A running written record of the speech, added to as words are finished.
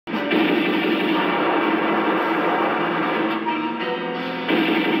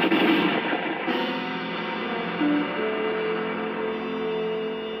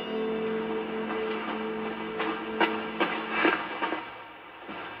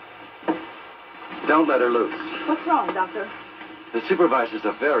Don't let her loose. What's wrong, Doctor? The supervisor's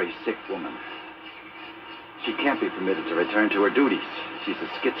a very sick woman. She can't be permitted to return to her duties. She's a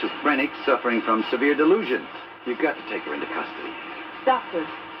schizophrenic suffering from severe delusions. You've got to take her into custody. Doctor,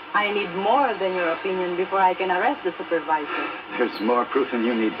 I need more than your opinion before I can arrest the supervisor. There's more proof than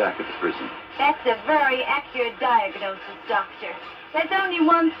you need back at the prison. That's a very accurate diagnosis, Doctor. There's only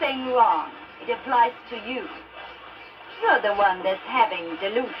one thing wrong. It applies to you. You're the one that's having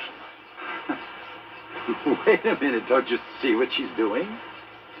delusions. Wait a minute. Don't you see what she's doing?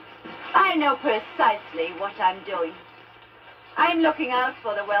 I know precisely what I'm doing. I'm looking out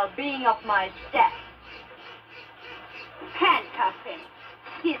for the well-being of my staff. Handcuff him.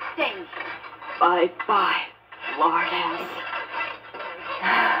 He's dangerous. Bye-bye, Lord-ass.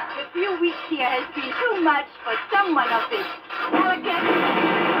 A few weeks here has been too much for someone of his elegant